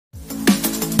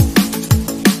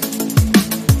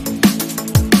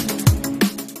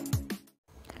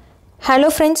Hello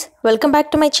friends, welcome back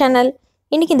to my channel.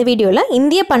 இன்னைக்கு இந்த வீடியோல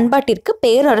இந்திய பண்பாட்டிற்கு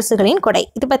பேரரசுகளின் கொடை.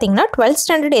 இது பாத்தீங்கன்னா 12th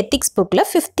standard ethics bookல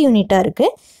 5th unit இருக்கு.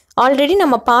 ஆல்ரெடி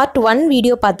நம்ம part 1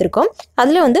 வீடியோ பார்த்திருக்கோம்.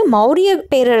 அதுல வந்து மௌரிய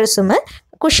பேரரசும்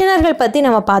குஷனர்கள் பத்தி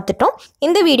நம்ம பார்த்துட்டோம்.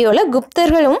 இந்த வீடியோல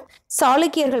குப்தர்களும்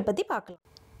சாளுக்கியர்கள் பத்தி பார்க்கலாம்.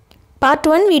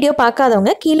 Part 1 வீடியோ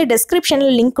பார்க்காதவங்க கீழே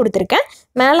descriptionல லிங்க் கொடுத்திருக்கேன்.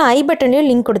 மேல ஐ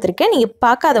பட்டன்லயும் லிங்க் கொடுத்திருக்கேன். நீங்க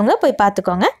பார்க்காதவங்க போய்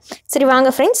பார்த்துக்கோங்க. சரி வாங்க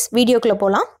फ्रेंड्स வீடியோக்குள்ள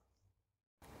போலாம்.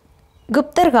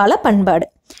 குப்தர் கால பண்பாடு.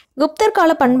 குப்தர்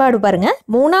கால பண்பாடு பாருங்க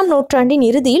 3ஆம் நூற்றாண்டின்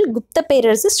இறுதியில் குப்த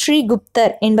பேரரசு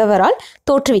ஸ்ரீகுப்தர் என்பவரால்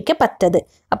தோற்றுவிக்கப்பட்டது.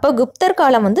 அப்போ குப்தர்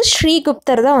காலம் வந்து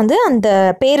ஸ்ரீகுப்தர் தான் வந்து அந்த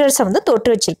பேரரசை வந்து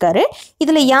தோற்றுவிச்சிருக்காரு.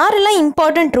 இதுல யாரெல்லாம்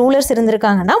இம்பார்ட்டன்ட் ரூலர்ஸ்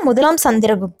இருந்திருக்காங்கன்னா முதலாம்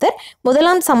சந்திரகுப்தர்,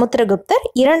 முதலாம் சமுத்திரகுப்தர்,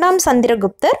 2ஆம்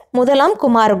சந்திரகுப்தர், முதலாம்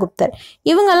குமாரகுப்தர்.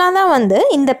 இவங்கெல்லாம் தான் வந்து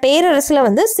இந்த பேரரசுல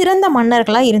வந்து சிறந்த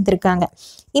மன்னர்களா இருந்திருக்காங்க.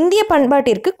 இந்திய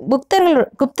பண்பாட்டிற்கு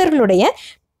குப்தர்களுடைய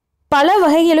பல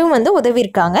வகைகளும் வந்து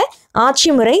உதவியிருக்காங்க. ஆட்சி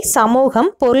முறை, சமூகம்,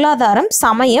 பொருளாதாரம்,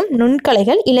 சமயம்,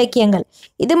 நுண்கலைகள், இலக்கியங்கள்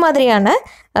இது மாதிரியான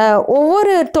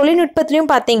ஒவ்வொரு தொழில்நுட்பத்திலையும்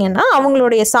பார்த்தீங்கன்னா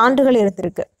அவங்களுடைய சான்றுகள்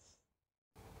இருந்திருக்கு.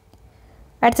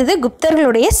 அடுத்தது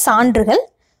குப்தர்களுடைய சான்றுகள்.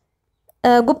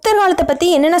 குப்தர் காலத்தை பற்றி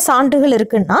என்னென்ன சான்றுகள்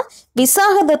இருக்குன்னா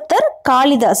விசாகதத்தர்,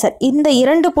 காளிதாசர் இந்த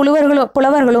 2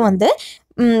 புலவர்களும் வந்து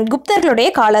குப்தர்களுடைய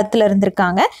காலத்தில்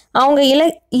இருந்திருக்காங்க. அவங்க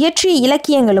இயற்றிய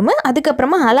இலக்கியங்களும்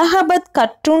அதுக்கப்புறமா அலகாபாத்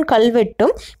கற்றூன்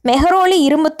கல்வெட்டும் மெஹரோலி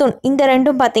இரும்புத்தூண் இந்த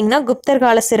 2ம் பார்த்தீங்கன்னா குப்தர்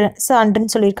கால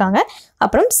சான்றுன்னு சொல்லியிருக்காங்க.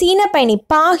 அப்புறம் சீன பயணி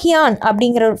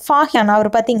பாஹியான்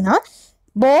அவர் பார்த்தீங்கன்னா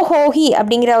போஹோஹி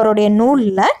அப்படிங்கிற அவருடைய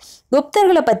நூலில்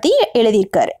குப்தர்களை பற்றி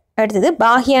எழுதியிருக்காரு. அடுத்தது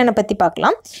பாஹியானை பற்றி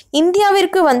பார்க்கலாம்.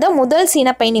 இந்தியாவிற்கு வந்த முதல் சீன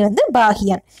பயணி வந்து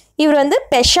பாஹியான். இவர் வந்து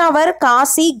பெஷாவர்,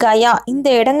 காசி, கயா இந்த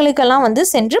இடங்களுக்கெல்லாம் வந்து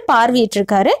சென்று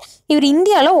பார்வையிட்டிருக்காரு. இவர்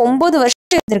இந்தியாவில் 9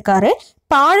 வருஷம் இருந்திருக்காரு.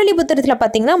 பாடலிபுத்திரத்தில்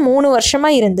பார்த்தீங்கன்னா 3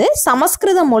 வருஷமா இருந்து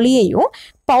சமஸ்கிருத மொழியையும்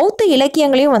பௌத்த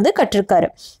இலக்கியங்களையும் வந்து கற்றிருக்காரு.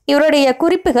 இவருடைய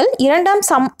குறிப்புகள் 2ஆம்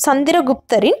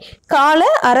சந்திரகுப்தரின் கால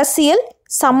அரசியல்,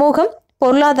 சமூகம்,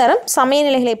 பொருளாதாரம், சமய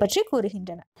நிலைகளை பற்றி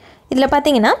கூறுகின்றன. இதில்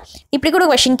பார்த்தீங்கன்னா இப்படி கூட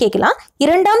கொஸ்டின் கேட்கலாம்.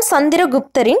 2ஆம்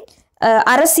சந்திரகுப்தரின்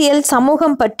அரசியல்,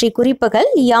 சமூகம் பற்றி குறிப்புகள்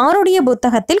யாருடைய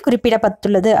புத்தகத்தில்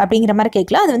குறிப்பிடப்பட்டுள்ளது அப்படிங்கிற மாதிரி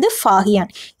கேட்கலாம். அது வந்து ஃபாஹியான்.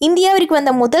 இந்தியாவிற்கு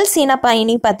வந்த முதல் சீன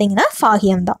பயணி பார்த்தீங்கன்னா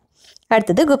ஃபாஹியான் தான்.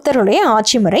 அடுத்தது குப்தருடைய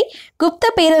ஆட்சி முறை.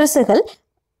 குப்த பேரரசுகள்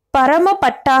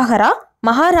பரமபட்டாகரா,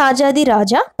 மகாராஜாதி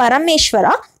ராஜா,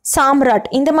 பரமேஸ்வரா, சாம்ராட்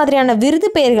இந்த மாதிரியான விருது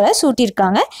பெயர்களை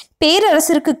சூட்டியிருக்காங்க.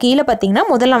 பேரரசருக்கு கீழே பார்த்தீங்கன்னா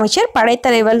முதலமைச்சர்,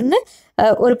 படைத்தலைவர்னு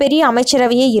ஒரு பெரிய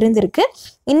அமைச்சரவையே இருந்திருக்கு.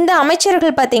 இந்த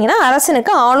அமைச்சர்கள் பார்த்தீங்கன்னா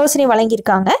அரசனுக்கு ஆலோசனை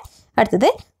வழங்கியிருக்காங்க. அடுத்தது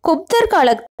குப்தர்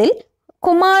காலத்தில்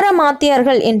குமார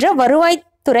மாத்தியார்கள் என்ற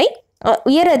வருவாய்த்துறை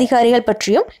உயர் அதிகாரிகள்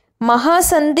பற்றியும்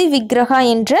மகாசந்தி விக்ரகா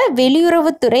என்ற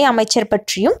வெளியுறவுத்துறை அமைச்சர்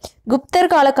பற்றியும் குப்தர்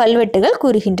கால கல்வெட்டுகள்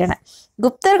கூறுகின்றன.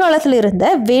 குப்தர் காலத்தில் இருந்த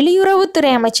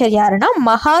வெளியுறவுத்துறை அமைச்சர் யாருன்னா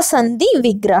மகாசந்தி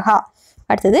விக்ரகா.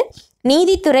 அடுத்தது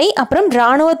நீதித்துறை அப்புறம்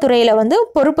இராணுவத்துறையில வந்து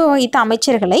பொறுப்பு வகித்த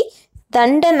அமைச்சர்களை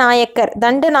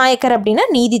தண்டநாயக்கர் அப்படின்னா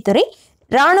நீதித்துறை,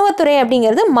 இராணுவத்துறை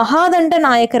அப்படிங்கிறது மகாதண்ட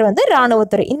நாயக்கர் வந்து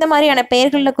இராணுவத்துறை. இந்த மாதிரியான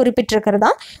பெயர்களில்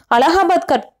குறிப்பிட்டிருக்கிறதா அலகாபாத்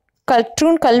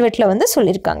கற்றூன் கல்வெட்டில் வந்து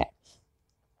சொல்லியிருக்காங்க.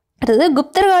 அடுத்தது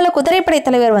குப்தர் கால குதிரைப்படை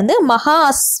தலைவர் வந்து மகா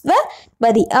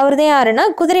அஸ்வபதி. அவர் தான் யாருன்னா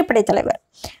குதிரைப்படை தலைவர்.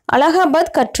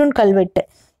 அலகாபாத் கற்றூன் கல்வெட்டு.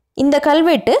 இந்த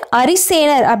கல்வெட்டு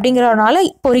அரிசேனர் அப்படிங்கிறனால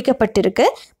பொறிக்கப்பட்டிருக்கு.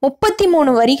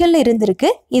 33 வரிகள் இருந்திருக்கு.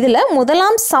 இதுல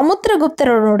முதலாம்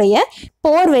சமுத்திரகுப்தருடைய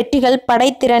போர் வெற்றிகள்,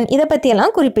 படைத்திறன் இதை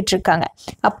பற்றியெல்லாம் குறிப்பிட்டிருக்காங்க.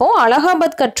 அப்போ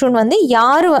அலகாபாத் கற்றூன் வந்து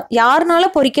யாருனால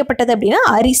பொறிக்கப்பட்டது அப்படின்னா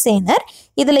அரிசேனர்.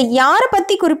 இதுல யாரை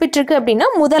பத்தி குறிப்பிட்டிருக்கு அப்படின்னா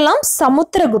முதலாம்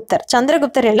சமுத்திரகுப்தர்,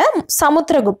 சந்திரகுப்தர் இல்ல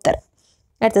சமுத்திரகுப்தர்.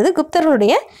 அடுத்தது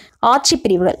குப்தர்களுடைய ஆட்சி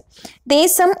பிரிவுகள்.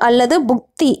 தேசம் அல்லது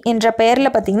புக்தி என்ற பெயர்ல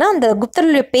பார்த்தீங்கன்னா அந்த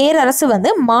குப்தர்களுடைய பேரரசு வந்து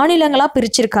மாநிலங்களா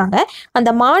பிரிச்சிருக்காங்க. அந்த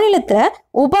மாநிலத்துல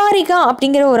உபாரிகா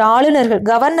அப்படிங்கிற ஒரு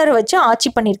கவர்னர் வச்சு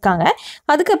ஆட்சி பண்ணியிருக்காங்க.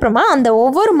 அதுக்கப்புறமா அந்த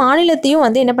ஒவ்வொரு மாநிலத்தையும்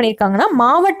வந்து என்ன பண்ணியிருக்காங்கன்னா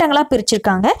மாவட்டங்களா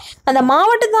பிரிச்சிருக்காங்க. அந்த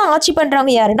மாவட்டத்தை ஆட்சி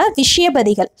பண்றவங்க யாருன்னா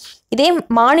விஷயபதிகள். இதே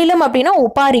மாநிலம் அப்படின்னா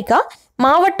உபாரிகா,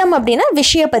 மாவட்டம் அப்படின்னா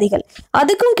விஷயபதிகள்.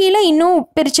 அதுக்கும் கீழே இன்னும்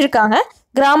பிரிச்சிருக்காங்க.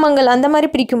 கிராமங்கள் அந்த மாதிரி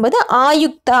பிரிக்கும்போது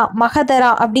ஆயுக்தா, மகதரா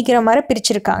அப்படிங்கிற மாதிரி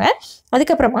பிரிச்சிருக்காங்க.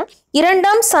 அதுக்கப்புறமா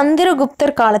 2ஆம்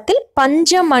சந்திரகுப்தர் காலத்தில்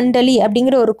பஞ்சமண்டலி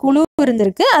அப்படிங்கிற ஒரு குழு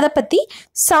இருந்திருக்கு. அதை பத்தி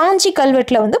சாஞ்சி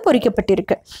கல்வெட்டுல வந்து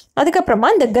பொறிக்கப்பட்டிருக்கு. அதுக்கப்புறமா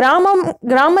இந்த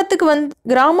கிராமத்துக்கு வந்து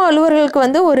கிராம அலுவலர்களுக்கு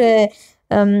வந்து ஒரு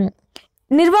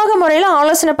நிர்வாக முறையில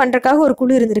ஆலோசனை பண்றதுக்காக ஒரு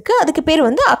குழு இருந்திருக்கு. அதுக்கு பேர்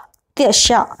வந்து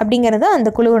அக்தஷா அப்படிங்கிறது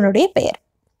அந்த குழுவினுடைய பெயர்.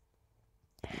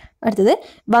 அடுத்தது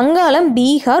வங்காளம்,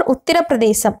 பீகார்,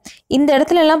 உத்தரப்பிரதேசம் இந்த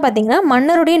இடத்துல எல்லாம் பார்த்தீங்கன்னா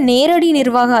மன்னருடைய நேரடி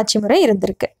நிர்வாக ஆட்சி முறை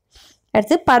இருந்திருக்கு.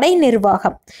 அடுத்து படை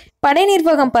நிர்வாகம். படை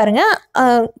நிர்வாகம் பாருங்க,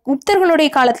 குப்தர்களுடைய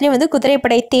காலத்துலேயும் வந்து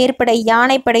குதிரைப்படை, தேர்ப்படை,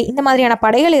 யானைப்படை இந்த மாதிரியான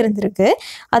படைகள் இருந்திருக்கு.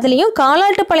 அதுலேயும்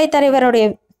காலாட்டு படை தலைவருடைய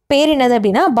பேர் என்னது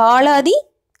அப்படின்னா பாலாதி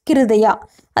கிருதயா.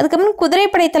 அதுக்கப்புறம்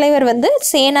குதிரைப்படை தலைவர் வந்து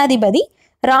சேனாதிபதி,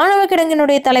 இராணுவ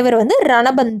கிடங்கினுடைய தலைவர் வந்து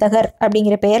ரணபந்தகர்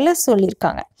அப்படிங்கிற பெயர்ல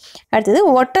சொல்லியிருக்காங்க. அடுத்தது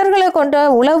ஒட்டர்களை கொண்ட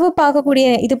உளவு பார்க்கக்கூடிய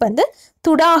இது வந்து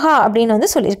துடாகா அப்படின்னு வந்து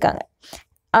சொல்லியிருக்காங்க.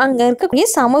 அங்கே இருக்கக்கூடிய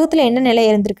சமூகத்தில் என்ன நிலை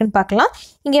இருந்திருக்குன்னு பார்க்கலாம்.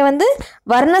 இங்கே வந்து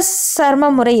வர்ண சர்ம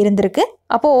முறை இருந்திருக்கு.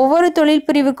 அப்போ ஒவ்வொரு தொழில்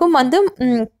பிரிவுக்கும் வந்து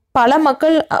பல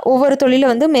மக்கள் ஒவ்வொரு தொழிலை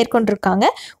வந்து மேற்கொண்டிருக்காங்க.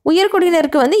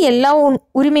 உயர்குடியினருக்கு வந்து எல்லா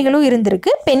உரிமைகளும்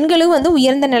இருந்திருக்கு. பெண்களும் வந்து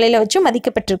உயர்ந்த நிலையில வச்சு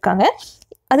மதிக்கப்பட்டிருக்காங்க.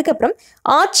 அதுக்கப்புறம்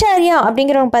ஆச்சாரியா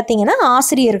அப்படிங்கிறவங்க பார்த்தீங்கன்னா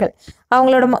ஆசிரியர்கள்,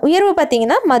 அவங்களோட உயர்வு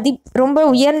பார்த்தீங்கன்னா ரொம்ப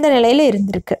உயர்ந்த நிலையில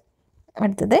இருந்திருக்கு.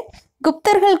 அடுத்தது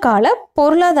குப்தர்கள் கால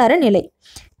பொருளாதார நிலை.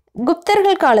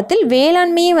 குப்தர்கள் காலத்தில்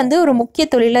வேளாண்மையே வந்து ஒரு முக்கிய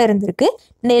தொழிலாக இருந்திருக்கு.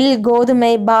 நெல்,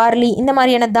 கோதுமை, பார்லி இந்த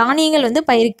மாதிரியான தானியங்கள் வந்து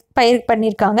பயிர்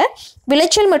பண்ணியிருக்காங்க.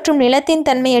 விளைச்சல் மற்றும் நிலத்தின்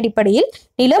தன்மை அடிப்படையில்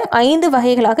நிலம் 5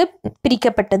 வகைகளாக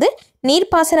பிரிக்கப்பட்டது.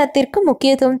 நீர்ப்பாசனத்திற்கு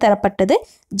முக்கியத்துவம் தரப்பட்டது.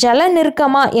 ஜல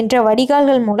நிர்கமா என்ற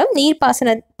வடிகால்கள் மூலம்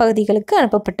நீர்ப்பாசன பகுதிகளுக்கு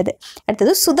அனுப்பப்பட்டது.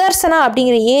 அடுத்தது சுதர்சனா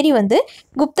அப்படிங்கிற ஏரி வந்து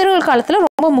குப்தர்கள் காலத்தில்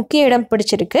ரொம்ப முக்கிய இடம்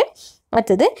பிடிச்சிருக்கு.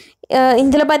 அடுத்தது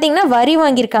இதில் பார்த்தீங்கன்னா வரி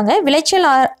வாங்கியிருக்காங்க. விளைச்சல்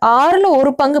 6ல்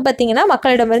 1 பங்கு பார்த்தீங்கன்னா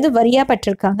மக்களிடமிருந்து வரியாக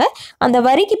பெற்றிருக்காங்க. அந்த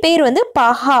வரிக்கு பேர் வந்து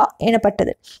பஹா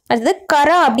எனப்பட்டது. அடுத்தது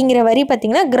கரா அப்படிங்கிற வரி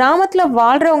பார்த்தீங்கன்னா கிராமத்தில்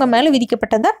வாழ்கிறவங்க மேலே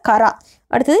விதிக்கப்பட்டது தான் கரா.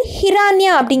 அடுத்தது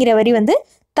ஹிரான்யா அப்படிங்கிற வரி வந்து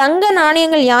தங்க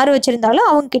நாணயங்கள் யார் வச்சுருந்தாலும்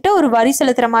அவங்க கிட்ட ஒரு வரி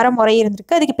செலுத்துகிற மாதிரி முறை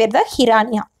இருந்திருக்கு. அதுக்கு பேர் தான்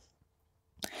ஹிரான்யா.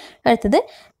 அடுத்தது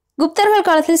குப்தர்கள்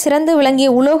காலத்தில் சிறந்து விளங்கிய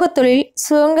உலோகத் தொழில்,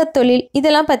 சுரங்கத் தொழில்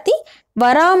இதெல்லாம் பற்றி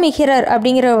வராமிகிரர்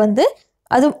அப்படிங்கிறவர் வந்து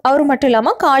அவர் மட்டும்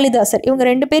இல்லாமல் காளிதாசர் இவங்க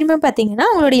 2 பேருமே பார்த்தீங்கன்னா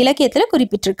அவங்களோட இலக்கியத்தில்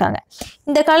குறிப்பிட்டிருக்காங்க.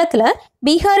 இந்த காலத்தில்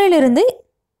பீகாரிலிருந்து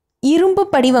இரும்பு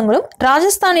படிவங்களும்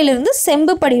ராஜஸ்தானிலிருந்து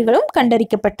செம்பு படிவுகளும்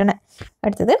கண்டறிக்கப்பட்டன.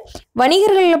 அடுத்தது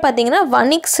வணிகர்களில் பார்த்தீங்கன்னா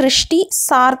வணிக், சிருஷ்டி,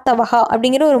 சார்த்தவகா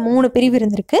அப்படிங்கிற ஒரு 3 பிரிவு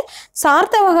இருந்திருக்கு.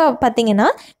 சார்த்தவகா பார்த்தீங்கன்னா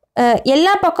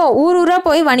எல்லா பக்கம் ஊராக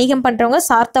போய் வணிகம் பண்ணுறவங்க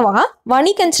சார்த்தவகா.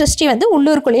 வணிகன் சிருஷ்டி வந்து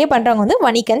உள்ளூருக்குள்ளேயே பண்ணுறவங்க வந்து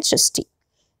வணிகன் சிருஷ்டி.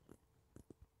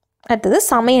 அடுத்தது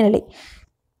சமயநிலை.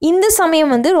 இந்து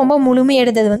சமயம் வந்து ரொம்ப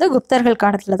முழுமையடைந்தது வந்து குப்தர்கள்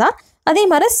காலத்தில் தான். அதே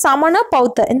மாதிரி சமண,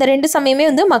 பௌத்த இந்த 2 சமயமே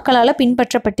வந்து மக்களால்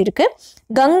பின்பற்றப்பட்டிருக்கு.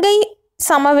 கங்கை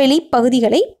சமவெளி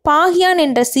பகுதிகளை பாகியான்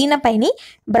என்ற சீன பயணி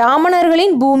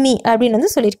பிராமணர்களின் பூமி அப்படின்னு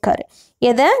வந்து சொல்லியிருக்காரு.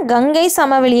 எதை கங்கை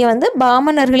சமவெளியை வந்து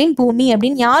பிராமணர்களின் பூமி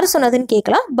அப்படின்னு யார் சொன்னதுன்னு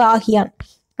கேட்கலாம், பாகியான்.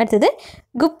 அடுத்தது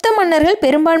குப்த மன்னர்கள்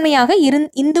பெரும்பான்மையாக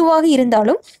இந்துவாக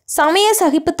இருந்தாலும் சமய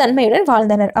சகிப்புத்தன்மையுடன்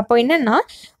வாழ்ந்தனர். அப்போ என்னன்னா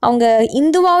அவங்க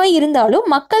இந்துவாகவே இருந்தாலும்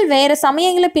மக்கள் வேற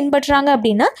சமயங்களை பின்பற்றுறாங்க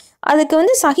அப்படின்னா அதுக்கு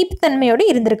வந்து சகிப்புத்தன்மையோடு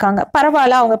இருந்திருக்காங்க.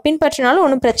 பரவாயில்ல, அவங்க பின்பற்றினாலும்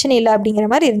ஒன்றும் பிரச்சனை இல்லை அப்படிங்கிற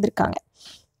மாதிரி இருந்திருக்காங்க.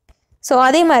 ஸோ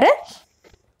அதே மாதிரி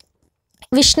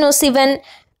விஷ்ணு, சிவன்,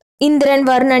 இந்திரன்,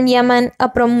 வருணன், யமன்,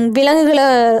 அப்புறம் விலங்குகளை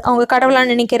அவங்க கடவுளாக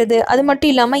நினைக்கிறது, அது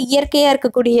மட்டும் இல்லாமல் இயற்கையாக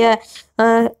இருக்கக்கூடிய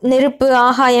நெருப்பு,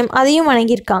 ஆகாயம் அதையும்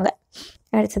வணங்கியிருக்காங்க.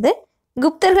 அடுத்தது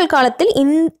குப்தர்கள் காலத்தில்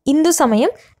இந்து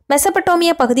சமயம்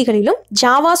மெசபட்டோமியா பகுதிகளிலும்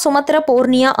ஜாவா, சுமத்ரா,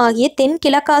 போர்னியா ஆகிய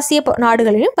தென்கிழக்காசிய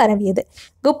நாடுகளிலும் பரவியது.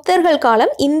 குப்தர்கள்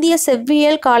காலம் இந்திய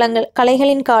செவ்வியல்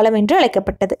கலைகளின் காலம் என்று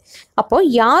அழைக்கப்பட்டது. அப்போ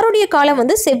யாருடைய காலம்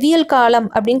வந்து செவ்வியல் காலம்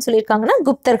அப்படின்னு சொல்லியிருக்காங்கன்னா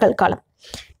குப்தர்கள் காலம்.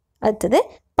 அடுத்தது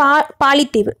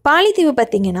பாலித்தீவு. பாலித்தீவு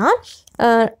பார்த்தீங்கன்னா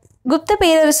குப்த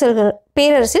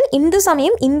பேரரசில் இந்து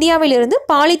சமயம் இந்தியாவிலிருந்து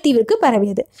பாலித்தீவுக்கு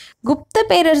பரவியது. குப்த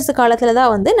பேரரசு காலத்தில்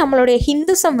தான் வந்து நம்மளுடைய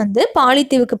ஹிந்துசம் வந்து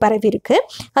பாலித்தீவுக்கு பரவி இருக்கு.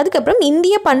 அதுக்கப்புறம்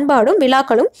இந்திய பண்பாடும்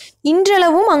விழாக்களும்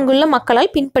இன்றளவும் அங்குள்ள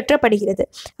மக்களால் பின்பற்றப்படுகிறது.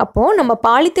 அப்போது நம்ம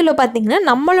பாலித்தீவில் பார்த்தீங்கன்னா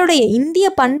நம்மளுடைய இந்திய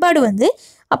பண்பாடு வந்து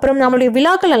அப்புறம் நம்மளுடைய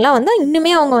விழாக்கள் எல்லாம் வந்து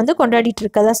இன்னுமே அவங்க வந்து கொண்டாடிட்டு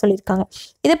இருக்கதா சொல்லியிருக்காங்க.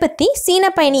 இதை பற்றி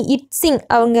சீன பயணி இட்சிங்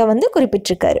அவங்க வந்து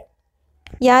குறிப்பிட்டிருக்காரு.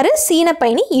 யார்? சீன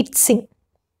பயணி இட்சிங்.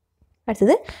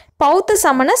 அடுத்தது பௌத்த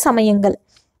சமண சமயங்கள்.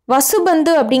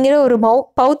 வசுபந்து அப்படிங்கிற ஒரு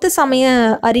பௌத்த சமய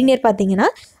அறிஞர் பார்த்தீங்கன்னா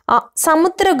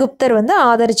சமுத்திரகுப்தர் வந்து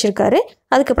ஆதரிச்சிருக்காரு.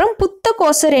 அதுக்கப்புறம் புத்த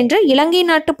கோசர் என்ற இலங்கை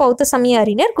நாட்டு பௌத்த சமய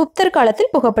அறிஞர் குப்தர்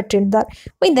காலத்தில் புகப்பட்டிருந்தார்.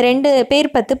 இந்த 2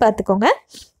 பேர் பற்றி பார்த்துக்கோங்க.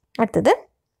 அடுத்தது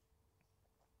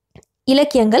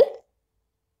இலக்கியங்கள்.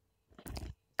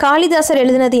 காளிதாசர்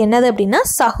எழுதினது என்னது அப்படின்னா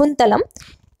சகுந்தலம்,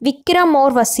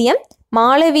 விக்ரமோர்வசியம்,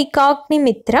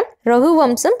 மாளவிகாக்னிமித்ரம்,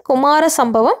 ரகுவம்சம், குமார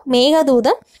சம்பவம்,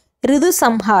 மேகதூதம், ரிது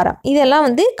சம்ஹாரம் இதெல்லாம்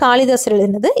வந்து காளிதாசர்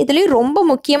எழுதினது. இதுலேயும் ரொம்ப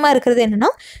முக்கியமாக இருக்கிறது என்னென்னா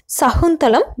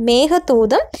சகுந்தலம்,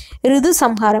 மேகதூதம், ரிது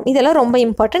சம்ஹாரம் இதெல்லாம் ரொம்ப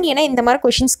இம்பார்ட்டன்ட். ஏன்னா இந்த மாதிரி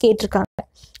கொஷின்ஸ் கேட்டிருக்காங்க.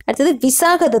 அடுத்தது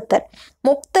விசாகதத்தர்,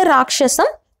 முக்த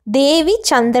ராட்சசம், தேவி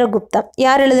சந்திரகுப்தம்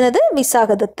யார் எழுதினது?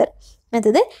 விசாகதத்தர்.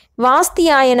 அடுத்தது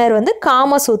வாஸ்தியாயனர் வந்து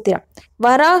காமசூத்திரம்,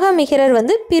 வராகமிகிரர்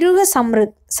வந்து பிருக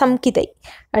சம்கிதை.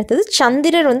 அடுத்தது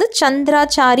சந்திரர் வந்து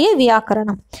சந்திராச்சாரிய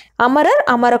வியாக்கரணம். அமரர்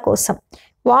அமரகோசம்.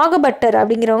 வாகபட்டர்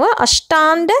அப்படிங்கிறவங்க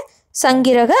அஷ்டாண்ட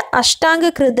சங்கிரக அஷ்டாங்க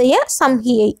கிருதய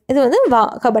சம்ஹியை, இது வந்து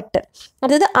வாகபட்டர்.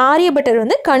 அடுத்தது ஆரியபட்டர்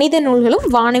வந்து கணித நூல்களும்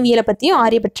வானவியலை பற்றியும்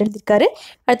ஆரியபட்டர் எழுதியிருக்காரு.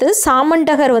 அடுத்தது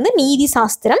சாமண்டகர் வந்து நீதி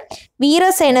சாஸ்திரம்.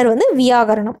 வீரசேனர் வந்து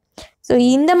வியாகரணம். ஸோ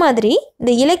இந்த மாதிரி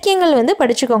இந்த இலக்கியங்கள் வந்து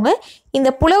படிச்சுக்கோங்க.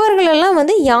 இந்த புலவர்கள் எல்லாம்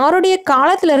வந்து யாருடைய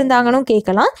காலத்தில் இருந்தாங்கன்னு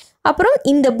கேட்கலாம். அப்புறம்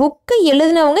இந்த புக்கை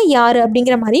எழுதினவங்க யார்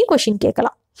அப்படிங்கிற மாதிரியும் கொஷின்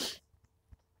கேட்கலாம்.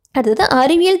 அடுத்தது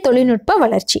அறிவியல் தொழில்நுட்ப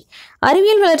வளர்ச்சி.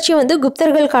 அறிவியல் வளர்ச்சி வந்து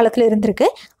குப்தர்கள் காலத்தில் இருந்திருக்கு.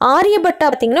 ஆரியபட்டா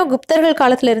பார்த்திங்கன்னா குப்தர்கள்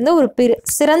காலத்தில் இருந்த ஒரு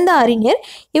சிறந்த அறிஞர்.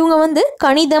 இவங்க வந்து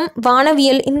கணிதம்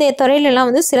வானவியல் இந்த துறையிலெல்லாம்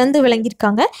வந்து சிறந்து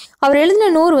விளங்கியிருக்காங்க. அவர் எழுதின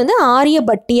நூல் வந்து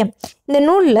ஆரியபட்டியம். இந்த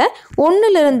நூலில் 1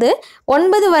 to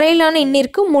 9 வரையிலான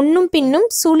எண்ணிற்கு முன்னும் பின்னும்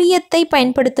சுழியத்தை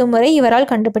பயன்படுத்தும் முறை இவரால்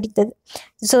கண்டுபிடித்தது.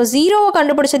 ஸோ 0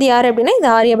 கண்டுபிடிச்சது யார் அப்படின்னா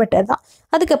இது ஆரியபட்டர் தான்.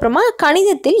 அதுக்கப்புறமா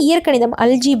கணிதத்தில் இயற்கணிதம்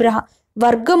அல்ஜீப்ரா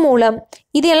வர்க்கமூலம்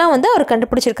இதெல்லாம் வந்து அவர்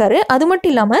கண்டுபிடிச்சிருக்காரு. அது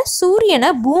மட்டும் இல்லாமல் சூரியனை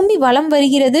பூமி வலம்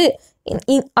வருகிறது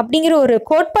அப்படிங்கிற ஒரு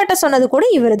கோட்பாட்டை சொன்னது கூட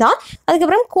இவர் தான்.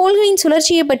 அதுக்கப்புறம் கோள்களின்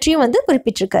சுழற்சியை பற்றியும் வந்து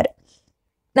குறிப்பிட்டிருக்காரு.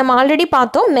 நம்ம ஆல்ரெடி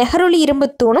பார்த்தோம் மெஹரொலி இரும்பு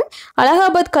தூணும்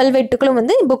அலகாபாத் கல்வெட்டுகளும்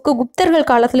வந்து புக்கு குப்தர்கள்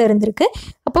காலத்தில் இருந்திருக்கு.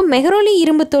 அப்போ மெஹரொலி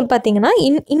இரும்பு தூள் பார்த்தீங்கன்னா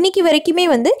இன்னைக்கு வரைக்குமே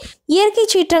வந்து இயற்கை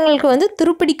சீற்றங்களுக்கு வந்து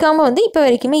துருப்பிடிக்காமல் வந்து இப்போ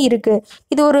வரைக்குமே இருக்குது.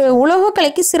 இது ஒரு உலோக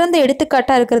கலைக்கு சிறந்த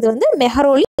எடுத்துக்காட்டாக இருக்கிறது வந்து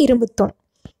மெஹரொலி இரும்பு தூண்.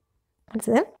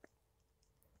 அடுத்தது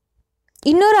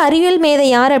இன்னொரு அறிவியல் மேதை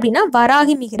யார் அப்படின்னா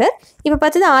வராகி மிகிரர். இப்போ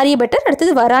பார்த்தது ஆரியபட்டர்.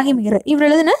 அடுத்தது வராகி மிகிரர். இவர்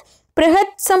எழுதின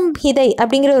பிரஹத் சம்ஹிதை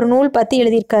அப்படிங்கிற ஒரு நூல் பற்றி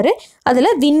எழுதியிருக்காரு.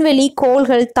 அதில் விண்வெளி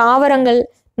கோள்கள் தாவரங்கள்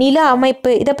நில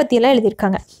அமைப்பு இதை பற்றியெல்லாம்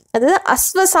எழுதியிருக்காங்க. அதாவது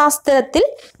அஸ்வசாஸ்திரத்தில்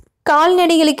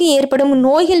கால்நடைகளுக்கு ஏற்படும்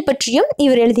நோய்கள் பற்றியும்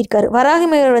இவர் எழுதியிருக்காரு. வராகி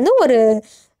மிகிரர் வந்து ஒரு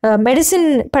மெடிசின்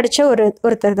படித்த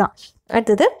ஒருத்தர் தான்.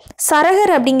 அடுத்தது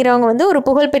சரகர் அப்படிங்கிறவங்க வந்து ஒரு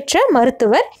புகழ்பெற்ற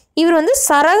மருத்துவர். இவர் வந்து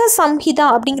சரக சம்ஹிதா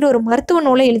அப்படிங்கிற ஒரு மருத்துவ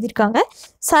நூலை எழுதியிருக்காங்க.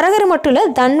 சரகர் மட்டும் இல்லை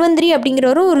தன்வந்திரி அப்படிங்கிற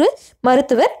ஒரு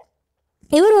மருத்துவர்.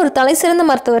 இவர் ஒரு தலை சிறந்த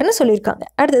மருத்துவர்னு சொல்லியிருக்காங்க.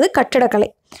 அடுத்தது கட்டடக்கலை.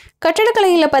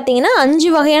 கட்டடக்கலைகளில் பார்த்தீங்கன்னா 5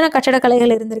 வகையான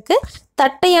கட்டடக்கலைகள் இருந்திருக்கு.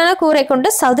 தட்டையான கூரை கொண்ட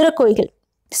சதுர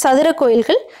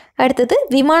கோயில்கள். அடுத்தது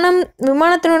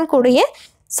விமானத்துடன் கூடிய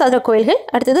சதுர கோயில்கள்.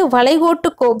 அடுத்தது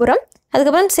வளைகோட்டு கோபுரம்.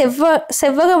 அதுக்கப்புறம்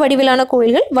செவ்வக வடிவிலான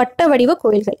கோயில்கள், வட்ட வடிவ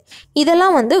கோயில்கள்.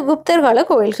 இதெல்லாம் வந்து குப்தர் கால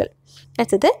கோயில்கள்.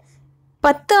 அடுத்தது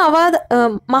 10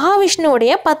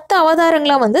 மகாவிஷ்ணுவுடைய 10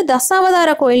 அவதாரங்களாக வந்து தசாவதார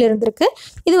கோயில் இருந்திருக்கு.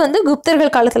 இது வந்து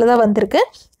குப்தர்கள் காலத்தில் தான் வந்திருக்கு.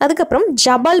 அதுக்கப்புறம்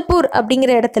ஜபல்பூர்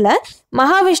அப்படிங்கிற இடத்துல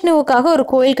மகாவிஷ்ணுவுக்காக ஒரு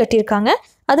கோயில் கட்டியிருக்காங்க.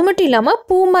 அது மட்டும் இல்லாமல்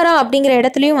பூமரா அப்படிங்கிற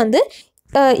இடத்துலையும் வந்து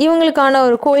இவங்களுக்கான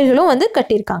ஒரு கோயில்களும் வந்து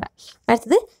கட்டியிருக்காங்க.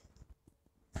 அடுத்தது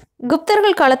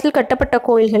குப்தர்கள் காலத்தில் கட்டப்பட்ட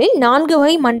கோயில்களில் 4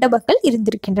 வகை மண்டபங்கள்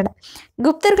இருந்திருக்கின்றன.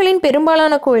 குப்தர்களின்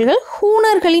பெரும்பாலான கோயில்கள்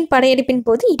ஹூணர்களின் படையெடுப்பின்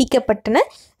போது இடிக்கப்பட்டன.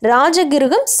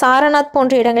 ராஜகிருகம் சாரநாத்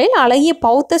போன்ற இடங்களில் அழகிய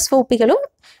பௌத்த ஸ்தூபிகளும்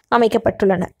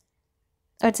அமைக்கப்பட்டுள்ளன.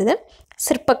 அடுத்தது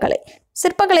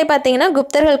சிற்பக்கலை பார்த்தீங்கன்னா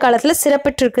குப்தர்கள் காலத்தில்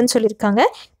சிறப்பெற்றிருக்குன்னு சொல்லியிருக்காங்க.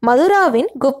 மதுராவின்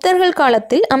குப்தர்கள்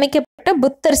காலத்தில் அமைக்கப்பட்ட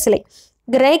புத்தர் சிலை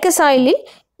கிரேக்க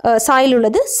சாயில்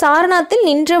உள்ளது. சாரநாத்தில்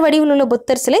நின்ற வடிவில் உள்ள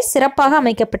புத்தர் சிலை சிறப்பாக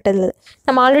அமைக்கப்பட்டது.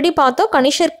 நம்ம ஆல்ரெடி பார்த்தோம்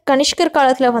கனிஷ்கர்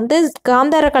காலத்தில் வந்து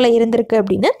காந்தார கலை இருந்திருக்கு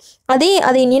அப்படின்னு.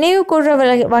 அதை நினைவு கூறுற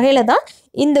வகையில் தான்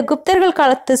இந்த குப்தர்கள்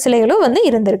காலத்து சிலைகளும் வந்து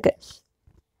இருந்திருக்கு.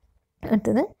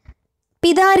 அடுத்தது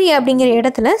பிதாரி அப்படிங்கிற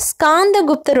இடத்துல ஸ்காந்த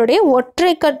குப்தருடைய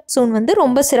ஒற்றை கட்சூன் வந்து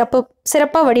ரொம்ப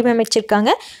சிறப்பாக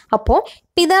வடிவமைச்சிருக்காங்க. அப்போது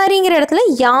பிதாரிங்கிற இடத்துல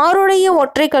யாருடைய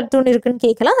ஒற்றை கட்சூன் இருக்குன்னு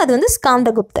கேட்கலாம். அது வந்து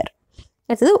ஸ்காந்த குப்தர்.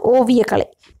 அடுத்தது ஓவியக்கலை.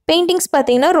 பெயிண்டிங்ஸ்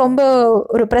பார்த்தீங்கன்னா ரொம்ப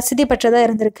ஒரு பிரசித்தி பெற்றதாக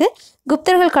இருந்திருக்கு.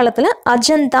 குப்தர்கள் காலத்தில்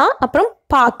அஜந்தா அப்புறம்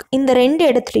பாக் இந்த 2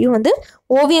 இடத்துலையும் வந்து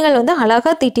ஓவியங்கள் வந்து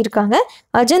அழகாக தீட்டியிருக்காங்க.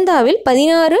 அஜந்தாவில்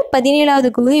 16,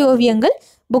 17வது குகை ஓவியங்கள்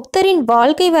புத்தரின்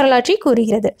வாழ்க்கை வரலாற்றை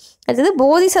கூறுகிறது. அடுத்தது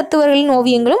போதிசத்துவர்களின்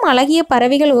ஓவியங்களும் அழகிய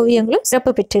பறவைகள் ஓவியங்களும்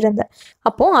சிறப்பு பெற்றிருந்த.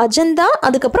 அப்போது அஜந்தா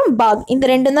அதுக்கப்புறம் பாக் இந்த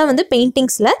 2 தான் வந்து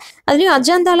பெயிண்டிங்ஸில். அதுலேயும்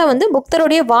அஜந்தாவில் வந்து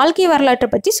புத்தருடைய வாழ்க்கை வரலாற்றை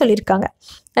பற்றி சொல்லியிருக்காங்க.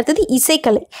 அடுத்தது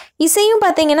இசையும்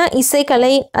பார்த்தீங்கன்னா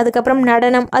இசைக்கலை அதுக்கப்புறம்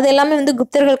நடனம் அது எல்லாமே வந்து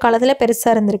குப்தர்கள் காலத்தில்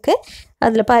பெருசாக இருந்திருக்கு.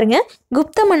 அதில் பாருங்கள்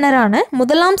குப்த மன்னரான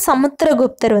 1ஆம்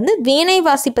சமுத்திரகுப்தர் வந்து வீணை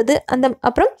வாசிப்பது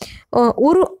அப்புறம்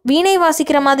வீணை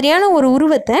வாசிக்கிற மாதிரியான ஒரு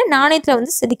உருவத்தை நாணயத்தில்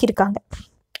வந்து செதுக்கியிருக்காங்க.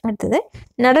 அடுத்தது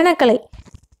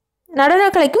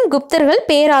நடனக்கலைக்கும் குப்தர்கள்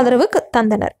பேராதரவு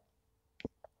தந்தனர்.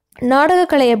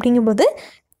 நாடகக்கலை அப்படிங்கும்போது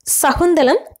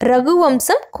சகுந்தலம்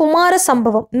ரகுவம்சம் குமார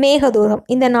சம்பவம் மேகதூரம்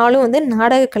இந்த 4 வந்து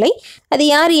நாடகக்கலை. அது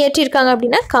யார் இயற்றியிருக்காங்க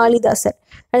அப்படின்னா காளிதாசர்.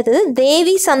 அடுத்தது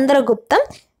தேவி சந்திரகுப்தம்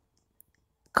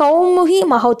கௌமுகி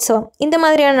மகோத்சவம் இந்த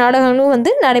மாதிரியான நாடகங்களும்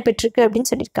வந்து நடைபெற்றிருக்கு அப்படின்னு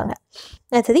சொல்லியிருக்காங்க.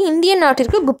 அடுத்தது இந்திய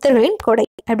நாட்டிற்கு குப்தர்களின் கொடை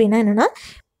அப்படின்னா என்னென்னா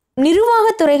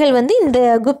நிர்வாகத்துறைகள் வந்து இந்த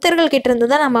குப்தர்கள் கிட்ட இருந்து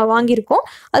தான் நம்ம வாங்கியிருக்கோம்.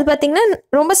 அது பார்த்திங்கன்னா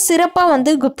ரொம்ப சிறப்பாக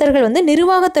வந்து குப்தர்கள் வந்து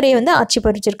நிர்வாகத்துறையை வந்து ஆட்சி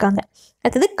புரிச்சிருக்காங்க.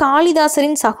 அடுத்தது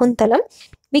காளிதாசரின் சகுந்தலம்,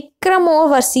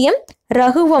 விக்ரமோவர்சியம்,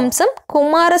 ரகுவம்சம்,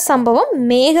 குமார சம்பவம்,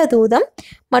 மேகதூதம்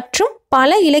மற்றும்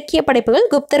பல இலக்கிய படைப்புகள்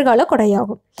குப்தர் கால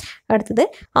கொடையாகும். அடுத்தது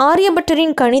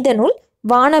ஆரியபட்டரின் கணித நூல்,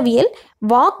 வானவியல்,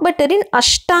 வாக்பட்டரின்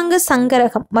அஷ்டாங்க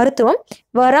சங்கரகம் மருத்துவம்,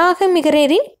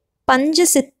 வராகமிகரின் பஞ்ச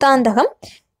சித்தாந்தகம்,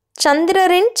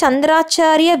 சந்திரரின்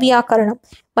சந்திராச்சாரிய வியாக்கரணம்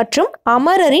மற்றும்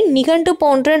அமரரின் நிகண்டு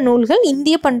போன்ற நூல்கள்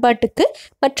இந்திய பண்பாட்டுக்கு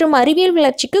மற்றும் அறிவியல்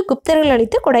வளர்ச்சிக்கு குப்தர்கள்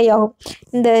அளித்த கொடையாகும்.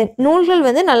 இந்த நூல்கள்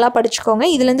வந்து நல்லா படிச்சுக்கோங்க,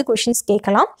 இதுலேருந்து கொஷின்ஸ்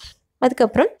கேட்கலாம்.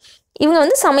 அதுக்கப்புறம் இவங்க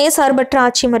வந்து சமய சார்பற்ற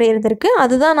ஆட்சி முறை இருந்திருக்கு.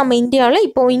 அதுதான் நம்ம இந்தியாவில்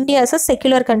இப்போ India is a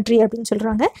secular country அப்படின்னு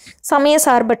சொல்கிறாங்க, சமய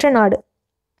சார்பற்ற நாடு.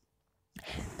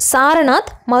 சாரநாத்,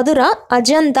 மதுரா,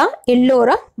 அஜந்தா,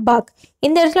 எல்லோரா, பாக்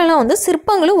இந்த இடத்துலலாம் வந்து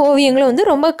சிற்பங்களும் ஓவியங்களும் வந்து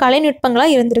ரொம்ப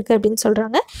கலைநுட்பங்களாக இருந்திருக்கு அப்படின்னு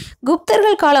சொல்கிறாங்க.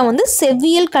 குப்தர்கள் காலம் வந்து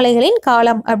செவ்வியல் கலைகளின்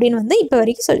காலம் அப்படின்னு வந்து இப்போ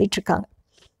வரைக்கும் சொல்லிட்டு இருக்காங்க.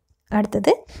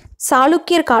 அடுத்தது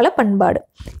சாளுக்கியர் கால பண்பாடு.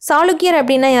 சாளுக்கியர்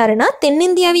அப்படின்னா யாருன்னா,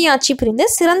 தென்னிந்தியாவை ஆட்சி புரிந்த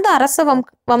சிறந்த அரச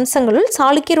வம்சங்களுள்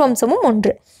சாளுக்கியர் வம்சமும்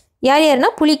ஒன்று. யார்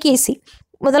யாருன்னா, புலிகேசி,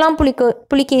 முதலாம்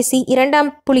புலிகேசி, இரண்டாம்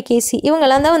புலிகேசி,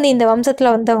 இவங்கெல்லாம் தான் வந்து இந்த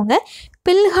வம்சத்தில் வந்தவங்க.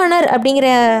 பில்ஹனர்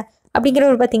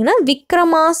அப்படிங்கிறவர் பார்த்தீங்கன்னா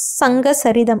விக்ரமா சங்க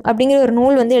சரிதம் அப்படிங்கிற ஒரு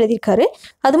நூல் வந்து எழுதியிருக்காரு.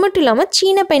 அது மட்டும் இல்லாமல்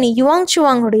சீன பயணி யுவாங்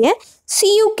சுவாங்குடைய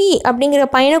சியூகி அப்படிங்கிற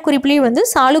பயண குறிப்பிலையும் வந்து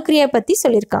சாளுக்கியை பற்றி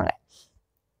சொல்லியிருக்காங்க.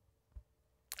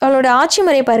 அவளோட ஆட்சி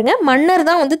முறை பாருங்கள், மன்னர்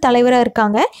தான் வந்து தலைவராக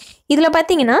இருக்காங்க. இதில்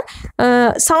பார்த்தீங்கன்னா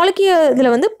சாளுக்கிய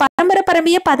இதில் வந்து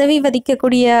பரம்பரையாக பதவி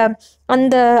வதிக்கக்கூடிய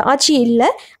அந்த ஆட்சி இல்லை.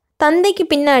 தந்தைக்கு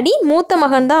பின்னாடி மூத்த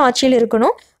மகன் தான் ஆட்சியில்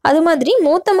இருக்கணும். அது மாதிரி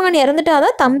மூத்த மகன்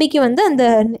இறந்துட்டாதான் தம்பிக்கு வந்து அந்த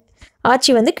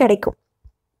ஆட்சி வந்து கிடைக்கும்.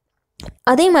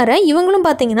 அதே மாதிரி இவங்களும்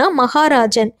பார்த்தீங்கன்னா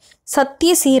மகாராஜன்,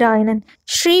 சத்தியசீராயணன்,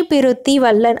 ஸ்ரீபிருத்தி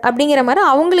வல்லன் அப்படிங்கிற மாதிரி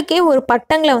அவங்களுக்கே ஒரு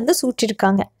பட்டங்களை வந்து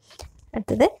சூட்டியிருக்காங்க.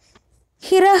 அடுத்தது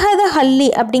ஹிரஹத ஹல்லி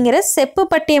அப்படிங்கிற செப்பு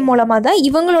பட்டியம் மூலமாக தான்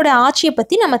இவங்களோட ஆட்சியை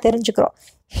பற்றி நம்ம தெரிஞ்சுக்கிறோம்.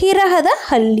 ஹிரஹத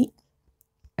ஹல்லி.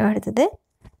 அடுத்தது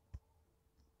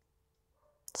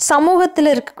சமூகத்தில்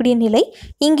இருக்கக்கூடிய நிலை,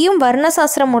 இங்கேயும்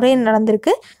வர்ணசாஸ்திர முறை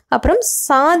நடந்திருக்கு. அப்புறம்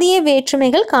சாதிய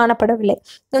வேற்றுமைகள் காணப்படவில்லை,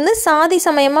 வந்து சாதி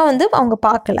சமயமாக வந்து அவங்க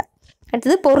பார்க்கல.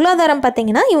 அடுத்தது பொருளாதாரம்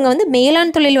பார்த்தீங்கன்னா இவங்க வந்து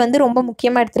மேலாண் தொழில் வந்து ரொம்ப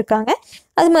முக்கியமாக எடுத்திருக்காங்க.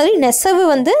 அது மாதிரி நெசவு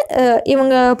வந்து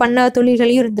இவங்க பண்ண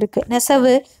தொழில்களையும் இருந்திருக்கு.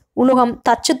 நெசவு, உலோகம்,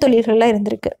 தச்சு தொழில்கள்லாம்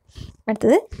இருந்திருக்கு.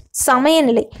 அடுத்தது சமய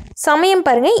நிலை. சமயம்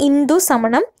பாருங்கள், இந்து,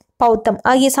 சமணம், பௌத்தம்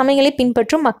ஆகிய சமயங்களை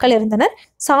பின்பற்றும் மக்கள் இருந்தனர்.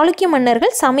 சாளுக்கிய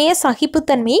மன்னர்கள் சமய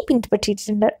சகிப்புத்தன்மையை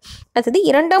பின்பற்றினர். அடுத்தது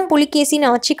இரண்டாம் புலிகேசியின்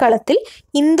ஆட்சி காலத்தில்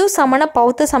இந்து, சமண,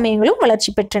 பௌத்த சமயங்களும்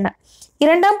வளர்ச்சி பெற்றன.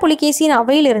 இரண்டாம் புலிகேசியின்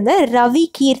அவையில் இருந்த ரவி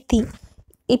கீர்த்தி,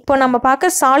 இப்போ நம்ம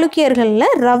பார்க்குற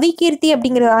சாளுக்கியர்களில் ரவி கீர்த்தி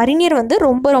அப்படிங்கிற அறிஞர் வந்து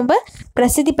ரொம்ப ரொம்ப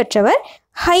பிரசித்தி பெற்றவர்.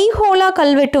 ஹைஹோலா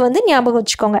கல்வெட்டு வந்து ஞாபகம்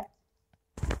வச்சுக்கோங்க.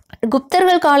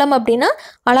 குப்தர்கள் காலம் அப்படின்னா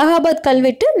அலகாபாத்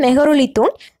கல்வெட்டு, மெஹருலி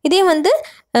தூண். இதே வந்து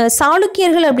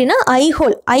சாளுக்கியர்கள் அப்படின்னா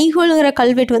ஐஹோல்ங்கிற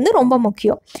கல்வெட்டு வந்து ரொம்ப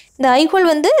முக்கியம். இந்த ஐஹோல்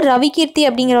வந்து ரவிகீர்த்தி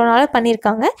அப்படிங்கிறவனால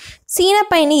பண்ணியிருக்காங்க. சீன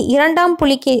பயணி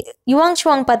யுவாங்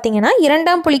சுவாங் பார்த்தீங்கன்னா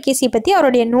இரண்டாம் புலிகேசியை பற்றி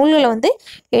அவருடைய நூல்களை வந்து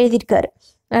எழுதியிருக்காரு.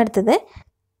 அடுத்தது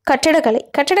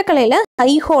கட்டடக்கலையில்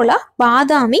ஐஹோலா,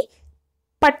 பாதாமி,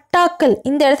 பட்டாக்கல்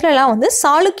இந்த இடத்துலலாம் வந்து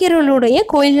சாளுக்கியர்களுடைய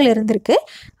கோயில்கள் இருந்திருக்கு.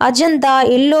 அஜந்தா,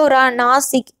 எல்லோரா,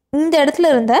 நாசிக் இந்த இடத்துல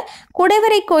இருந்த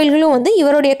குடைவரை கோயில்களும் வந்து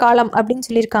இவருடைய காலம் அப்படின்னு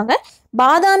சொல்லியிருக்காங்க.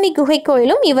 பாதாமி குகை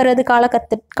கோயிலும் இவரது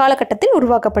காலகட்டத்தில்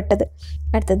உருவாக்கப்பட்டது.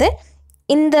 அடுத்தது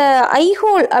இந்த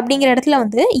ஐஹோல் அப்படிங்கிற இடத்துல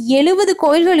வந்து 70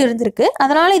 கோயில்கள் இருந்திருக்கு.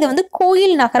 அதனால இதை வந்து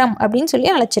கோயில் நகரம் அப்படின்னு சொல்லி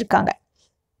அழைச்சிருக்காங்க.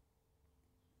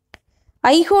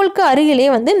 ஐஹோலுக்கு அருகிலே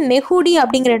வந்து மெஹூடி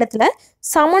அப்படிங்கிற இடத்துல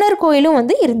சமணர் கோயிலும்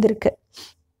வந்து இருந்திருக்கு.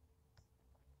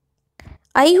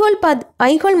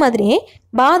 ஐஹோல் மாதிரியே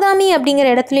பாதாமி அப்படிங்கிற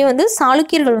இடத்துலையும் வந்து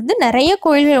சாளுக்கியர்கள் வந்து நிறைய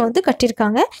கோயில்களை வந்து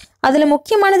கட்டியிருக்காங்க. அதில்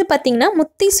முக்கியமானது பார்த்திங்கன்னா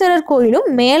முத்தீஸ்வரர் கோயிலும்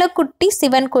மேலக்குட்டி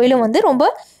சிவன் கோயிலும் வந்து ரொம்ப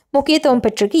முக்கியத்துவம்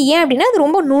பெற்றிருக்கு. ஏன் அப்படின்னா அது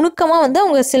ரொம்ப நுணுக்கமாக வந்து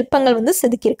அவங்க சிற்பங்கள் வந்து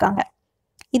செதுக்கியிருக்காங்க.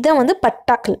 இதுதான் வந்து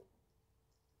பட்டாக்கல்.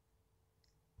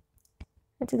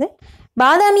 அடுத்தது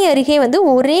பாதாமி அருகே வந்து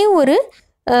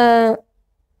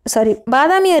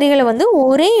பாதாமி அருகில் வந்து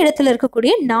ஒரே இடத்துல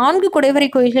இருக்கக்கூடிய 4 குடைவரை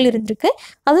கோயில்கள் இருந்திருக்கு.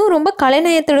 அதுவும் ரொம்ப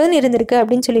கலைநயத்துடன் இருந்திருக்கு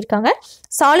அப்படின்னு சொல்லியிருக்காங்க.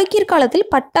 சாளுக்கியர் காலத்தில்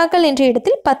பட்டாக்கல் என்ற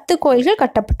இடத்தில் 10 கோயில்கள்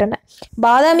கட்டப்பட்டன.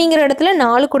 பாதாமிங்கிற இடத்துல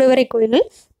 4 குடைவரை கோயில்கள்,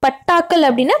 பட்டாக்கல்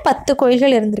அப்படின்னா 10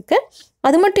 கோயில்கள் இருந்திருக்கு.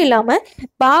 அது மட்டும் இல்லாமல்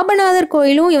பாபநாதர்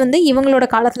கோயிலும் வந்து இவங்களோட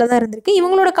காலத்தில் தான் இருந்திருக்கு.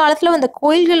 இவங்களோட காலத்தில் வந்த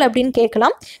கோயில்கள் அப்படின்னு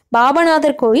கேட்கலாம்.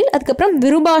 பாபநாதர் கோயில், அதுக்கப்புறம்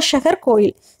விருபாஷகர்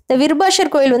கோயில். இந்த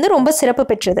விருபாஷர் கோயில் வந்து ரொம்ப சிறப்பு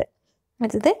பெற்றது.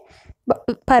 அடுத்தது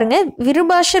பாருங்க,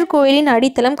 விருபாஷர் கோயிலின்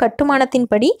அடித்தளம்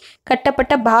கட்டுமானத்தின்படி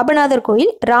கட்டப்பட்ட பாபநாதர்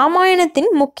கோயில் ராமாயணத்தின்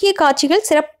முக்கிய காட்சிகள்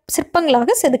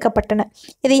சிற்பங்களாக செதுக்கப்பட்டன.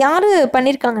 இதை யார்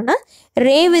பண்ணியிருக்காங்கன்னா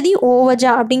ரேவதி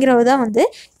ஓவஜா அப்படிங்கிறவர் தான் வந்து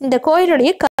இந்த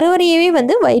கோயிலுடைய கருவறையவே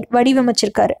வந்து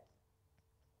வடிவமைச்சிருக்காரு.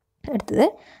 அடுத்தது,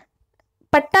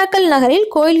 பட்டாக்கல் நகரில்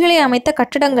கோயில்களை அமைத்த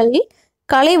கட்டடங்களில்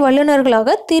கலை வல்லுநர்களாக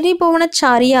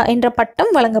திரிபுவனச்சாரியா என்ற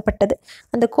பட்டம் வழங்கப்பட்டது.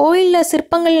 அந்த கோயிலில்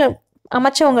சிற்பங்கள்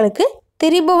அமைச்சவங்களுக்கு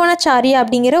திரிபுவனச்சாரியா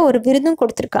அப்படிங்கிற ஒரு விருதும்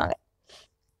கொடுத்துருக்காங்க.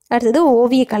 அடுத்தது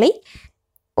ஓவியக்கலை.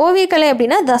 ஓவியக்கலை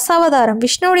அப்படின்னா தசாவதாரம்,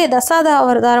 விஷ்ணுவுடைய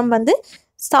தசாவதாரம் வந்து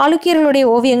சாளுக்கியர்களுடைய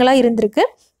ஓவியங்களாக இருந்திருக்கு.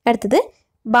 அடுத்தது,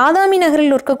 பாதாமி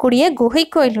நகரில் இருக்கக்கூடிய குகை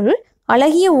கோயில்கள்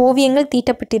அழகிய ஓவியங்கள்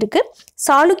தீட்டப்பட்டிருக்கு.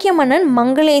 சாளுக்கிய மன்னன்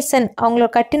மங்களேசன் அவங்கள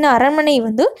கட்டின அரண்மனை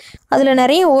வந்து அதில்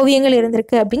நிறைய ஓவியங்கள்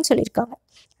இருந்திருக்கு அப்படின்னு சொல்லியிருக்காங்க.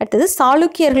 அடுத்தது,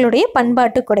 சாளுக்கியர்களுடைய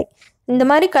பண்பாட்டு கொடை. இந்த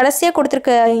மாதிரி கடைசியாக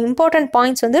கொடுத்துருக்க இம்பார்ட்டன்ட்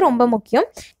பாயிண்ட்ஸ் வந்து ரொம்ப முக்கியம்.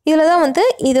 இதில் தான் வந்து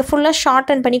இது ஃபுல்லாக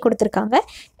ஷார்ட்டன் பண்ணி கொடுத்துருக்காங்க.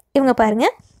 இவங்க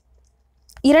பாருங்கள்,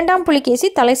 2ஆம் புலிகேசி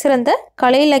தலை சிறந்த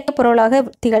கலை இலக்கிய பொருளாக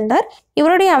திகழ்ந்தார்.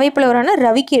 இவருடைய அவைப்புலவரான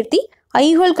ரவிகீர்த்தி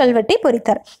ஐகோல் கல்வெட்டை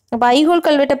பொறித்தார். அப்போ ஐகோல்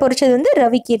கல்வெட்டை பொறிச்சது வந்து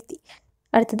ரவிகீர்த்தி.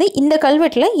 அடுத்தது, இந்த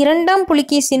கல்வெட்டில் 2ஆம்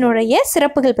புலிகேசியினுடைய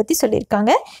சிறப்புகள் பற்றி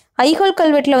சொல்லியிருக்காங்க. ஐகோல்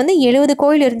கல்வெட்டில் வந்து 70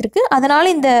 கோயில் இருந்திருக்கு. அதனால்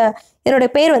இதனோட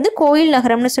பேர் வந்து கோயில்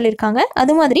நகரம்னு சொல்லியிருக்காங்க.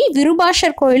 அது மாதிரி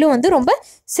விருபாஷர் கோயிலும் வந்து ரொம்ப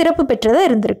சிறப்பு பெற்றதாக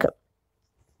இருந்திருக்கு.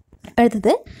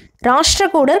 அடுத்தது,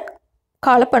 ராஷ்டிரகூடர்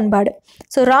கால பண்பாடு.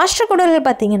 ஸோ ராஷ்டிரகூடர்கள்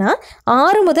பார்த்தீங்கன்னா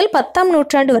 6 முதல் 10ஆம்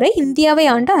நூற்றாண்டு வரை இந்தியாவை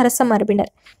ஆண்ட அரச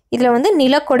மரபினர். இதில் வந்து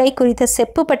நிலக்கொடை குறித்த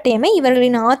செப்பு பட்டயமே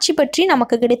இவர்களின் ஆட்சி பற்றி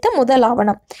நமக்கு கிடைத்த முதல்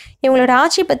ஆவணம். இவங்களோட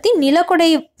ஆட்சி பற்றி, நிலக்கொடை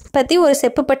பற்றி ஒரு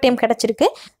செப்பு பட்டயம் கிடச்சிருக்கு.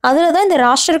 அதில் தான் இந்த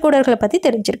ராஷ்டிரகூடர்களை பற்றி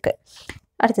தெரிஞ்சிருக்கு.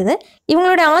 அடுத்தது,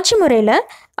 இவங்களோட ஆட்சி முறையில்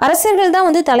அரசர்கள் தான்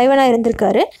வந்து தலைவனாக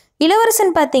இருந்திருக்காரு.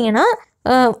 இளவரசன் பார்த்தீங்கன்னா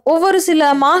ஒவ்வொரு சில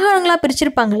மாகாணங்களாக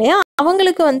பிரிச்சிருப்பாங்க இல்லையா,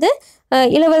 அவங்களுக்கு வந்து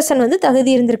இளவரசன் வந்து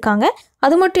தகுதி இருந்திருக்காங்க.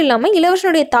 அது மட்டும் இல்லாமல்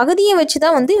இளவரசனுடைய தகுதியை வச்சு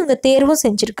தான் வந்து இவங்க தேர்வும்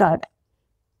செஞ்சுருக்காங்க.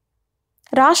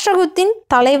 ராஷ்டிரகூத்தின்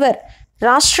தலைவர்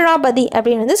ராஷ்டிராபதி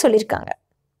அப்படின்னு வந்து சொல்லியிருக்காங்க.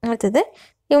 அடுத்தது,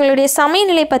 இவங்களுடைய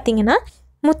சமயநிலை பார்த்திங்கன்னா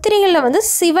முத்திரைகளில் வந்து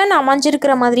சிவன்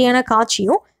அமைஞ்சிருக்கிற மாதிரியான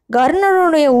காட்சியும்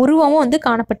கர்ணனுடைய உருவமும் வந்து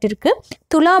காணப்பட்டிருக்கு.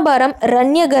 துலாபாரம்,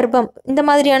 ரண்ய கர்ப்பம் இந்த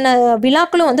மாதிரியான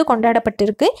விழாக்களும் வந்து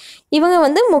கொண்டாடப்பட்டிருக்கு. இவங்க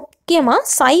வந்து முக்கியமாக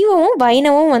சைவமும்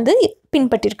வைணவமும் வந்து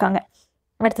பின்பற்றிருக்காங்க.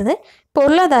 அடுத்தது,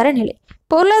 பொருளாதார நிலை.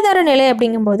 பொருளாதார நிலை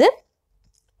அப்படிங்கும்போது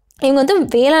இவங்க வந்து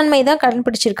வேளாண்மை தான்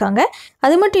கடைபிடிச்சிருக்காங்க.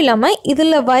 அது மட்டும் இல்லாமல்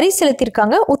இதில் வரி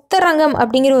செலுத்தியிருக்காங்க. உத்தரங்கம்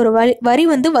அப்படிங்கிற ஒரு வரி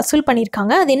வந்து வசூல்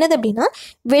பண்ணியிருக்காங்க. அது என்னது அப்படின்னா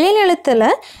விளைநிலத்தில்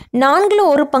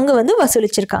 1/4 வந்து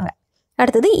வசூலிச்சிருக்காங்க.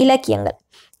 அடுத்தது, இலக்கியங்கள்.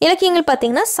 இலக்கியங்கள்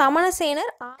பார்த்திங்கன்னா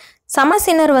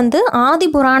சமசேனர் வந்து ஆதி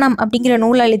புராணம் அப்படிங்கிற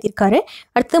நூலை எழுதியிருக்காரு.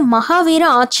 அடுத்து, மகாவீர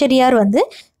ஆச்சரியார் வந்து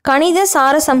கணித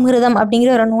சார சம்ஹிருதம்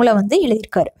அப்படிங்கிற ஒரு நூலை வந்து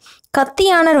எழுதியிருக்காரு.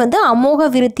 கத்தியானர் வந்து அமோக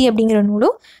விருத்தி அப்படிங்கிற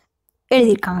நூலும்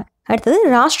எழுதியிருக்காங்க. அடுத்தது,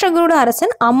 ராஷ்டிரகூட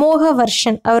அரசன் அமோக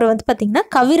வர்ஷன் அவர் வந்து பார்த்திங்கன்னா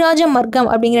கவிராஜ மர்க்கம்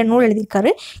அப்படிங்கிற நூல்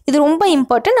எழுதியிருக்காரு. இது ரொம்ப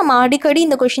இம்பார்ட்டன்ட். நம்ம அடிக்கடி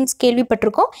இந்த கொஷின்ஸ்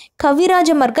கேள்விப்பட்டிருக்கோம்.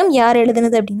 கவிராஜ மர்க்கம் யார்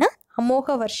எழுதுனது அப்படின்னா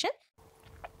அமோக வர்ஷன்.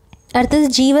 அடுத்தது,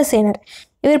 ஜீவசேனர்.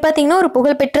 இவர் பார்த்திங்கன்னா ஒரு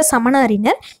புகழ்பெற்ற சமண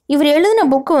அறிஞர். இவர் எழுதின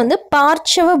புக்கு வந்து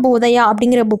பார்ச்சவ போதையா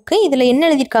அப்படிங்கிற புக்கு. இதில் என்ன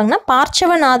எழுதியிருக்காங்கன்னா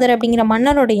பார்ச்சவநாதர் அப்படிங்கிற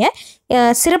மன்னருடைய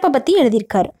சிறப்பை பற்றி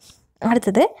எழுதியிருக்காரு.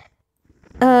 அடுத்தது,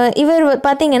 இவர்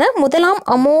பார்த்திங்கன்னா முதலாம்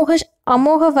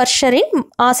அமோக வர்ஷரின்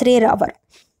ஆசிரியர் ஆவார்.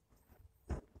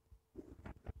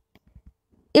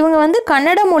 இவங்க வந்து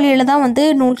கன்னட மொழியில் தான் வந்து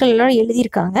நூல்கள் எல்லாம்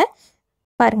எழுதியிருக்காங்க.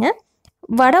 பாருங்கள்,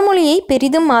 வடமொழியை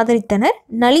பெரிதும் ஆதரித்தனர்.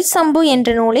 நளிசம்பு என்ற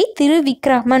நூலை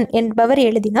திருவிக்ரமன் என்பவர்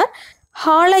எழுதினார்.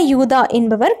 ஹாலயூதா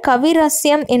என்பவர்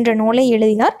கவிரஸ்யம் என்ற நூலை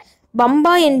எழுதினார்.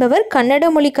 பம்பா என்பவர் கன்னட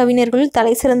மொழி கவிஞர்களுள்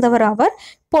தலை சிறந்தவர் ஆவார்.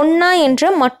 பொன்னா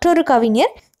என்ற மற்றொரு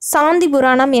கவிஞர் சாந்தி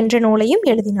புராணம் என்ற நூலையும்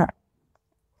எழுதினார்.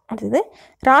 அடுத்தது,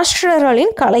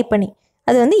 ராஷ்டிரர்களின் கலைப்பணி.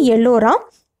 அது வந்து எல்லோரா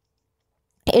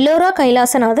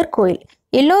கைலாசநாதர் கோயில்.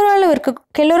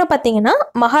 எல்லோரா பார்த்தீங்கன்னா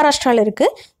மகாராஷ்டிராவில்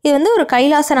இருக்குது. இது வந்து ஒரு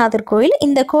கைலாசநாதர் கோயில்.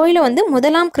 இந்த கோயிலை வந்து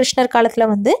 1ஆம் கிருஷ்ணர்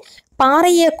காலத்தில் வந்து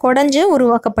பாறையை கொடைஞ்சு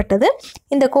உருவாக்கப்பட்டது.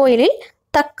 இந்த கோயிலில்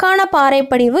தக்கான பாறை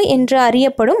படிவு என்று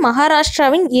அறியப்படும்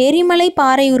மகாராஷ்டிராவின் எரிமலை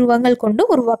பாறை உருவங்கள் கொண்டு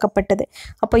உருவாக்கப்பட்டது.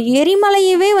 அப்போ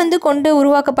எரிமலையவே வந்து கொண்டு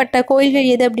உருவாக்கப்பட்ட கோயில்கள்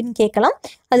எது அப்படின்னு கேட்கலாம்.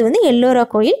 அது வந்து எல்லோரா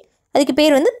கோயில். அதுக்கு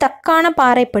பேர் வந்து தக்கான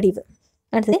பாறை படிவு.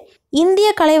 அடுத்தது, இந்திய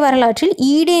கலை வரலாற்றில்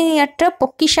ஈடேணையற்ற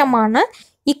பொக்கிஷமான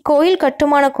இக்கோயில்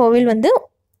கட்டுமான கோவில் வந்து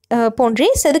போன்றே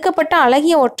செதுக்கப்பட்ட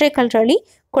அழகிய ஒற்றை கற்றளி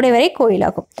குடைவரை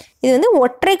கோயிலாகும். இது வந்து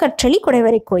ஒற்றை கற்றளி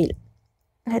குடைவரை கோயில்.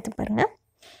 அடுத்து பாருங்க,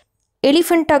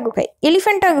 எலிஃபெண்டா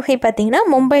குகை பார்த்தீங்கன்னா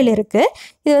மும்பையில் இருக்குது.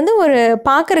 இது வந்து ஒரு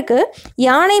பார்க்குறக்கு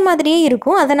யானை மாதிரியே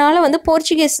இருக்கும். அதனால் வந்து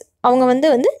போர்ச்சுகீஸ் அவங்க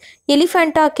வந்து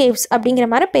எலிஃபெண்டா கேவ்ஸ் அப்படிங்கிற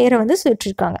மாதிரி பெயரை வந்து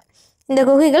சுற்றிருக்காங்க. இந்த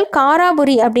குகைகள்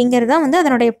காராபுரி அப்படிங்கிறது தான் வந்து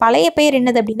அதனுடைய பழைய பெயர்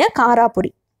என்னது அப்படின்னா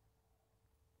காராபுரி.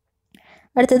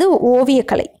 அடுத்தது,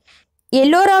 ஓவியக்கலை.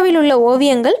 எல்லோராவில் உள்ள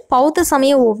ஓவியங்கள் பௌத்த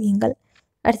சமய ஓவியங்கள்.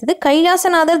 அடுத்தது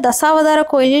கைலாசநாதர் தசாவதார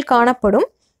கோயிலில் காணப்படும்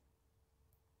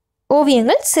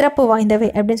ஓவியங்கள் சிறப்பு வாய்ந்தவை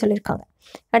அப்படின்னு சொல்லியிருக்காங்க.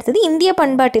 அடுத்தது இந்திய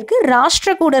பண்பாட்டிற்கு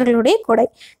ராஷ்டிரகூடர்களுடைய கொடை.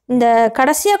 இந்த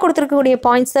கடைசியாக கொடுத்துருக்கக்கூடிய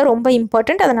பாயிண்ட்ஸ் தான் ரொம்ப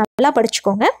இம்பார்ட்டண்ட், அதை நல்லா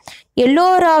படிச்சுக்கோங்க.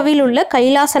 எல்லோராவில் உள்ள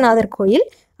கைலாசநாதர் கோயில்,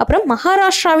 அப்புறம்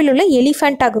மகாராஷ்டிராவில் உள்ள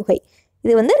எலிஃபண்டா குகை,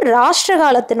 இது வந்து ராஷ்டிர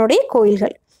காலத்தினுடைய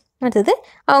கோயில்கள். அடுத்தது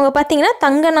அவங்க பார்த்தீங்கன்னா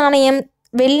தங்க நாணயம்,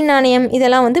 வெள்ளி நாணயம்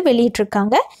இதெல்லாம் வந்து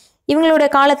வெளியிட்டிருக்காங்க. இவங்களோட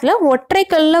காலத்தில்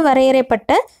ஒற்றைக்கல்லில்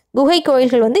வரையறைப்பட்ட குகை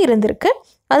கோயில்கள் வந்து இருந்திருக்கு.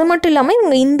 அது மட்டும் இல்லாமல்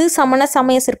இவங்க இந்து சமண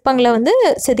சமய சிற்பங்களை வந்து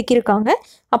செதுக்கியிருக்காங்க.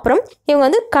 அப்புறம் இவங்க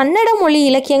வந்து கன்னட மொழி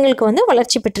இலக்கியங்களுக்கு வந்து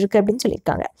வளர்ச்சி பெற்றிருக்கு அப்படின்னு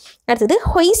சொல்லியிருக்காங்க. அடுத்தது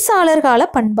ஹொய்சாளர் கால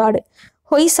பண்பாடு.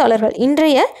 ஹொய்சாளர்கள்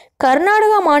இன்றைய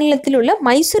கர்நாடகா மாநிலத்தில் உள்ள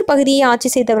மைசூர் பகுதியை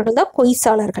ஆட்சி செய்தவர்கள் தான்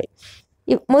ஹொய்சாளர்கள்.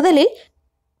 முதலில்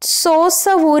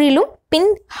சோசவூரிலும் பின்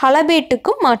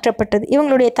ஹலபேட்டுக்கும் மாற்றப்பட்டது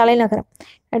இவங்களுடைய தலைநகரம்.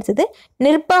 அடுத்தது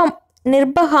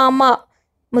நிர்பகாமா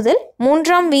முதல்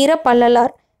 3ஆம் வீர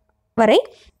பல்லலார் வரை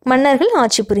மன்னர்கள்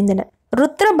ஆட்சி புரிந்தனர்.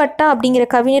 ருத்ரபட்டா அப்படிங்கிற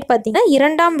கவிஞர் பார்த்தீங்கன்னா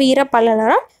 2ஆம் வீர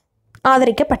பல்லலரால்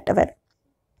ஆதரிக்கப்பட்டவர்.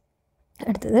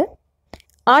 அடுத்தது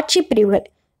ஆட்சி பிரிவுகள்.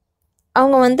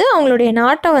 அவங்க வந்து அவங்களுடைய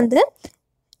நாட்டை வந்து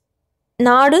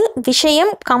நாடு,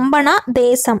 விஷயம், கம்பனா,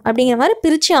 தேசம் அப்படிங்கிற மாதிரி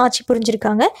பிரித்து ஆட்சி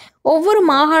புரிஞ்சிருக்காங்க. ஒவ்வொரு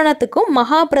மாகாணத்துக்கும்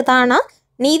மகாபிரதானா,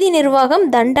 நீதி நிர்வாகம்,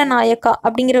 தண்டநாயக்கா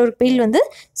அப்படிங்கிற ஒரு பிரிவில் வந்து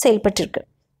செயல்பட்டிருக்கு.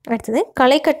 அடுத்தது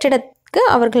கலை கட்டிடத்துக்கு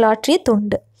அவர்கள் ஆற்றிய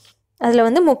தொண்டு. அதில்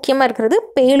வந்து முக்கியமாக இருக்கிறது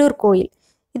பேலூர் கோயில்.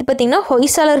 இது பார்த்திங்கன்னா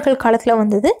ஹொய்சாளர்கள் காலத்தில்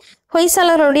வந்தது.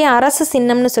 ஹொய்சாளர்களுடைய அரச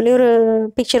சின்னம்னு சொல்லி ஒரு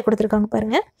பிக்சர் கொடுத்துருக்காங்க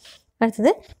பாருங்கள்.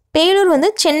 அடுத்தது பேலூர் வந்து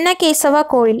சென்னகேசவா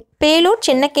கோயில். பேலூர்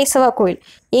சென்னகேசவா கோயில்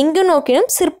எங்கு நோக்கினும்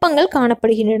சிற்பங்கள்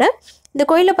காணப்படுகின்றன. இந்த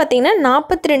கோயிலில் பார்த்திங்கன்னா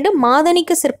 42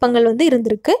 மாதனிக்க சிற்பங்கள் வந்து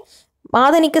இருந்திருக்கு.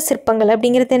 மாதனிக்க சிற்பங்கள்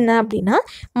அப்படிங்கிறது என்ன அப்படின்னா,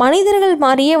 மனிதர்கள்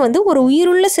மாதிரியே வந்து ஒரு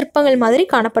உயிருள்ள சிற்பங்கள் மாதிரி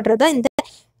காணப்படுறது தான் இந்த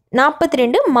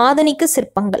 42 மாதனிக்க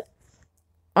சிற்பங்கள்.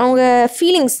 அவங்க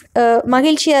ஃபீலிங்ஸ்,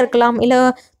 மகிழ்ச்சியாக இருக்கலாம், இல்லை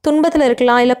துன்பத்தில்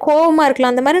இருக்கலாம், இல்லை கோபமாக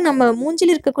இருக்கலாம், அந்த மாதிரி நம்ம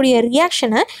மூஞ்சில் இருக்கக்கூடிய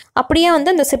ரியாக்ஷனை அப்படியே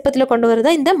வந்து அந்த சிற்பத்தில் கொண்டு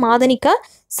வரதான் இந்த மாதனிக்கா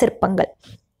சிற்பங்கள்.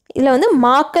 இதில் வந்து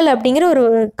மாக்கல் அப்படிங்கிற ஒரு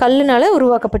கல்லுனால்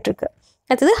உருவாக்கப்பட்டிருக்கு.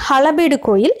 அடுத்தது ஹலபேடு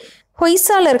கோயில்.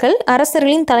 ஹொய்சாளர்கள்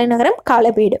அரசர்களின் தலைநகரம்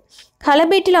ஹலபேடு.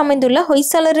 ஹலபேட்டில் அமைந்துள்ள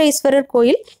ஹொய்சாளரேஸ்வரர்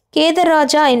கோயில்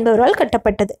கேதராஜா என்பவரால்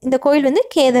கட்டப்பட்டது. இந்த கோயில் வந்து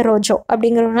கேதரோஜோ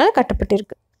அப்படிங்கிறவரால்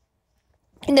கட்டப்பட்டிருக்கு.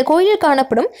 இந்த கோயிலில்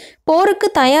காணப்படும் போருக்கு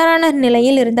தயாரான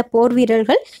நிலையில் இருந்த போர்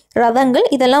வீரர்கள், ரதங்கள்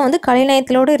இதெல்லாம் வந்து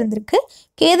கலைநயத்திலோடு இருந்திருக்கு.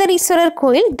 கேதரீஸ்வரர்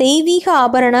கோயில் தெய்வீக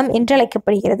ஆபரணம் என்று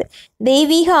அழைக்கப்படுகிறது.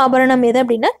 தெய்வீக ஆபரணம் எது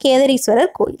அப்படின்னா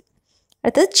கேதரீஸ்வரர் கோயில்.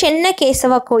 அடுத்தது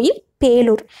சென்னகேசவா கோயில்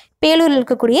பேலூர். பேலூரில்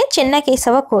இருக்கக்கூடிய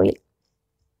சென்னகேசவா கோயில்,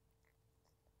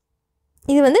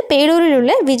 இது வந்து பேலூரில்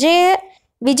உள்ள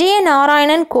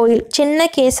விஜயநாராயணன் கோயில்.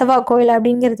 சென்னகேசவா கோயில்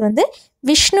அப்படிங்கிறது வந்து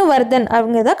விஷ்ணுவர்தன்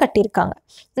அவங்க தான் கட்டியிருக்காங்க.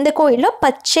 இந்த கோயிலில்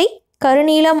பச்சை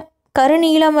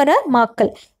கருநீலமர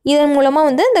மாக்கல் இதன் மூலமாக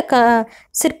வந்து இந்த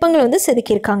சிற்பங்கள் வந்து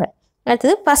செதுக்கியிருக்காங்க.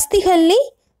 அடுத்தது பஸ்திஹல்லி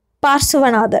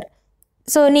பார்சுவநாதர்.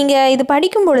 ஸோ நீங்கள் இது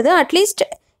படிக்கும் பொழுது அட்லீஸ்ட்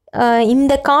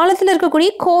இந்த காலத்தில்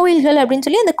இருக்கக்கூடிய கோவில்கள் அப்படின்னு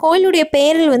சொல்லி அந்த கோயிலுடைய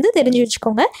பெயர்கள் வந்து தெரிஞ்சு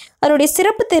வச்சுக்கோங்க. அதனுடைய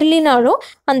சிறப்பு தெரியலினாலும்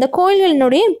அந்த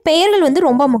கோயில்களினுடைய பெயர்கள் வந்து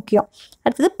ரொம்ப முக்கியம்.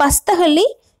 அடுத்தது பஸ்தஹல்லி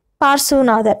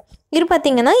பார்சுவநாதர். இது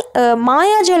பார்த்திங்கன்னா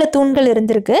மாயாஜால தூண்கள்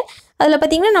இருந்திருக்கு. அதில்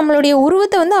பார்த்திங்கன்னா நம்மளுடைய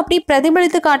உருவத்தை வந்து அப்படியே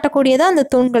பிரதிபலித்து காட்டக்கூடியதாக அந்த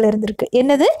தூண்கள் இருந்திருக்கு.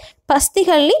 என்னது?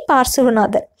 பஸ்திஹல்லி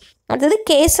பார்சுவநாதர். அடுத்தது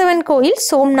கேசவன் கோயில்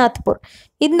சோம்நாத்பூர்.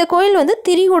 இந்த கோயில் வந்து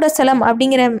திரிகுடசலம்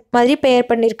அப்படிங்கிற மாதிரி பெயர்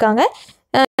பண்ணியிருக்காங்க.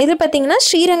 இது பார்த்திங்கன்னா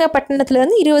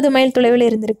ஸ்ரீரங்கப்பட்டினத்துலேருந்து 20 மைல் தொலைவில்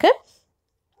இருந்திருக்கு.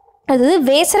 அடுத்தது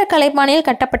வேசர கலைப்பானையில்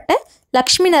கட்டப்பட்ட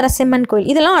லக்ஷ்மி நரசிம்மன் கோயில்.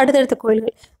 இதெல்லாம் அடுத்தடுத்த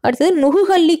கோயில்கள். அடுத்தது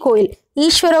நுகுகல்லி கோயில்,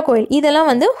 ஈஸ்வர கோயில், இதெல்லாம்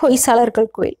வந்து ஹொய்சாளர்கள்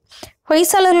கோயில்.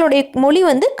 ஹொய்சாளர்களுடைய மொழி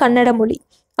வந்து கன்னட மொழி.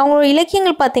 அவங்களோட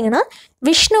இலக்கியங்கள் பார்த்திங்கன்னா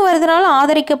விஷ்ணுவர்தனால்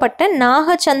ஆதரிக்கப்பட்ட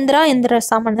நாகச்சந்திரா என்ற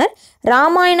சமணர்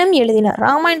ராமாயணம் எழுதினார்.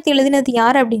 ராமாயணத்தை எழுதினது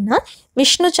யார் அப்படின்னா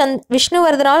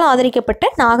விஷ்ணுவர்தனால் ஆதரிக்கப்பட்ட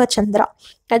நாகச்சந்திரா.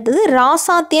 அடுத்தது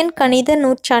ராசாத்தியன் கணித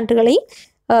நூற்சான்றுகளை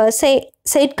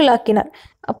செயற்களாக்கினார்.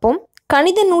 அப்போ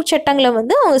கணித நூற்சட்டங்களை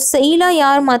வந்து அவங்க செயலாக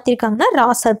யார் மாற்றிருக்காங்கன்னா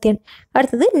ராசாத்தியன்.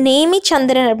 அடுத்தது நேமி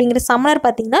சந்திரன் அப்படிங்கிற சமணர்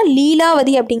பார்த்திங்கன்னா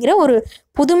லீலாவதி அப்படிங்கிற ஒரு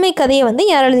புதுமை கதையை வந்து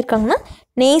யார் எழுதியிருக்காங்கன்னா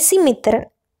நேசிமித்திரன்.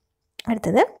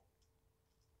 அடுத்தது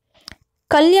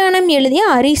கல்யாணம் எழுதிய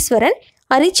ஹரீஸ்வரன்,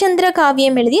 ஹரிச்சந்திர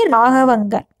காவியம் எழுதிய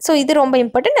ராகவங்கன். ஸோ இது ரொம்ப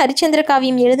இம்பார்ட்டன்ட். ஹரிச்சந்திர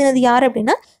காவியம் எழுதினது யார்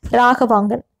அப்படின்னா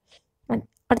ராகவாங்கன்.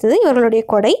 அடுத்தது இவர்களுடைய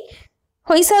கொடை.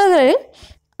 ஹொய்சாளர்கள்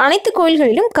அனைத்து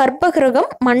கோயில்களிலும் கர்ப்பகிரகம்,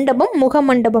 மண்டபம்,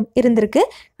 முகமண்டபம் இருந்திருக்கு.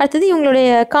 அடுத்தது இவங்களுடைய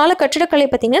கால கட்டிடக்கலை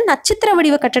பார்த்திங்கன்னா நட்சத்திர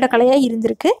வடிவ கட்டிடக்கலையாக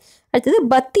இருந்திருக்கு. அடுத்தது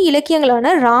பக்தி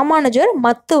இலக்கியங்களான ராமானுஜர்,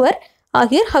 மத்துவர்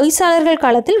ஆகியோர் ஹொய்சாளர்கள்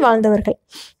காலத்தில் வாழ்ந்தவர்கள்.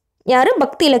 யார்?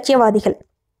 பக்தி இலக்கியவாதிகள்.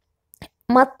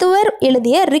 மத்துவர்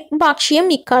எழுதிய ரிக்பாஷ்யம்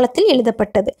இக்காலத்தில்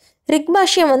எழுதப்பட்டது.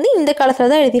 ரிக்பாஷ்யம் வந்து இந்த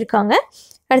காலத்தில் தான் எழுதியிருக்காங்க.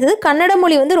 அடுத்தது கன்னட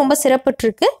மொழி வந்து ரொம்ப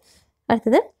சிறப்புற்றிருக்கு.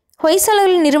 அடுத்தது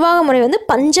ஹொய்சலர்களின் நிர்வாக முறை வந்து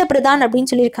பஞ்சபிரதான்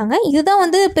அப்படின்னு சொல்லியிருக்காங்க. இதுதான்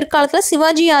வந்து பிற்காலத்தில்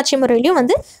சிவாஜி ஆட்சி முறையிலையும்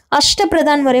வந்து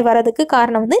அஷ்டபிரதான் முறை வரதுக்கு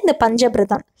காரணம் வந்து இந்த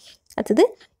பஞ்சபிரதான். அடுத்தது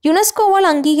யுனெஸ்கோவால்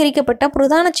அங்கீகரிக்கப்பட்ட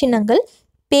பிரதான சின்னங்கள்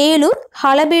பேலூர்,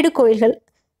 ஹளபேடு கோயில்கள்.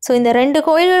 ஸோ இந்த 2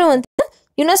 கோயில்களும் வந்து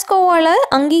யுனெஸ்கோவால்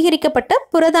அங்கீகரிக்கப்பட்ட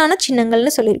புரதான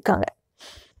சின்னங்கள்னு சொல்லியிருக்காங்க.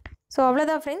 ஸோ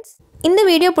அவ்வளோதான் ஃப்ரெண்ட்ஸ். இந்த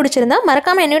வீடியோ பிடிச்சிருந்தா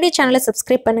மறக்காமல் என்னுடைய சேனலை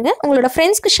சப்ஸ்கிரைப் பண்ணுங்கள், உங்களோட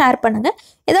ஃப்ரெண்ட்ஸ்க்கு ஷேர் பண்ணுங்கள்.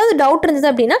 ஏதாவது டவுட் இருந்தது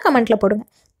அப்படின்னா கமெண்ட்டில் போடுங்க.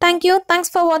 தேங்க்யூ.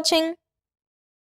 தேங்க்ஸ் ஃபார் வாட்சிங்.